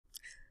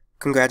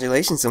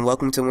Congratulations and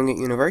welcome to Wingate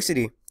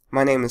University.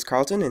 My name is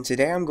Carlton and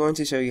today I'm going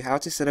to show you how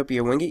to set up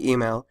your Wingate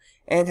email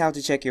and how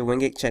to check your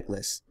Wingate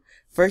checklist.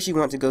 First, you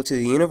want to go to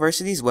the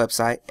university's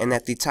website and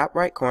at the top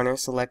right corner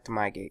select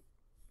Wingate.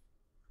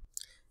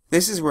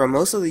 This is where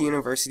most of the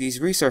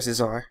university's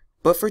resources are,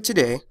 but for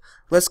today,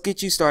 let's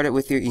get you started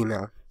with your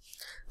email.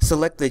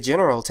 Select the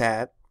General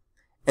tab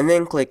and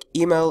then click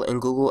Email in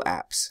Google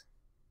Apps.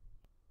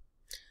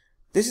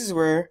 This is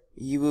where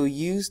you will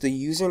use the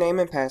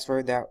username and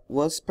password that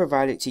was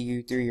provided to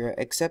you through your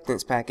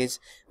acceptance package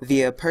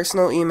via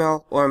personal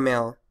email or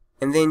mail,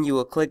 and then you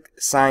will click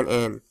Sign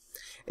In.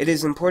 It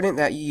is important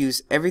that you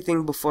use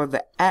everything before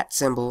the @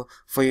 symbol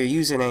for your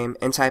username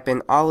and type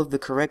in all of the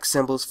correct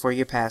symbols for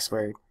your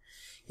password.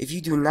 If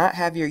you do not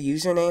have your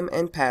username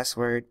and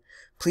password,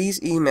 please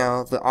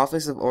email the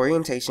Office of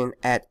Orientation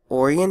at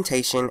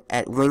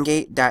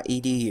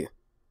orientation@wingate.edu.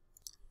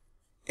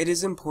 It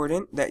is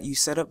important that you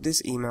set up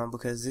this email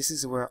because this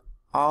is where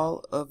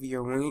all of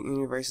your Wingate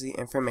University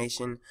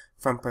information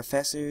from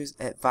professors,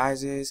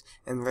 advisors,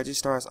 and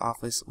registrar's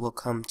office will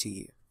come to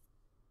you.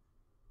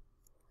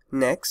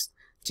 Next,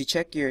 to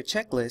check your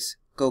checklist,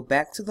 go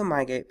back to the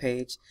Wingate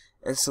page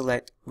and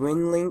select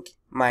WinLink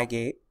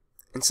Wingate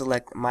and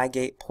select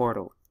Wingate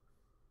Portal.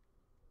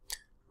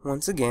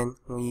 Once again,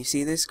 when you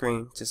see this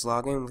screen, just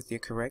log in with your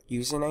correct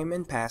username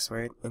and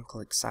password and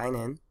click Sign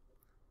In.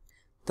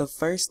 The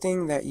first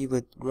thing that you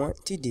would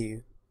want to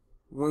do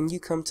when you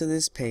come to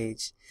this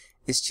page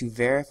is to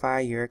verify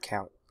your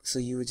account. So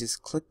you would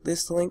just click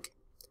this link,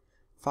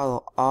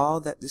 follow all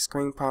that the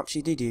screen prompts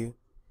you to do,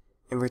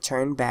 and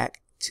return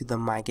back to the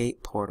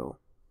Wingate portal.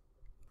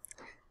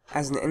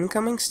 As an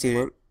incoming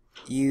student,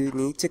 you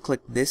need to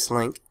click this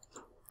link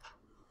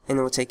and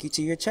it will take you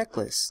to your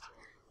checklist.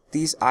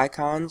 These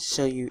icons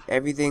show you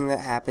everything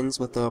that happens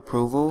with the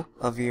approval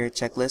of your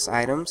checklist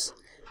items.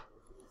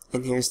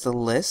 And here's the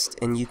list,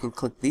 and you can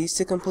click these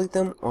to complete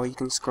them, or you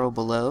can scroll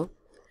below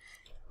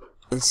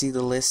and see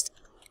the list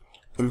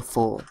in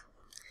full.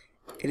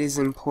 It is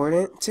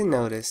important to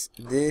notice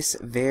this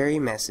very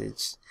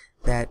message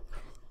that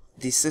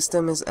the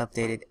system is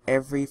updated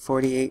every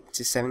 48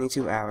 to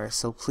 72 hours,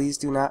 so please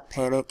do not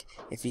panic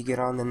if you get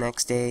on the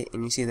next day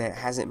and you see that it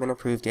hasn't been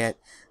approved yet,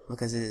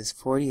 because it is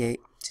 48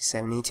 to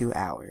 72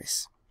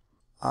 hours.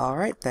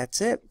 Alright,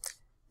 that's it.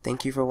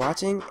 Thank you for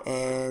watching,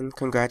 and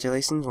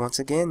congratulations once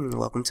again, and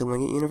welcome to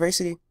Wingate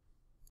University.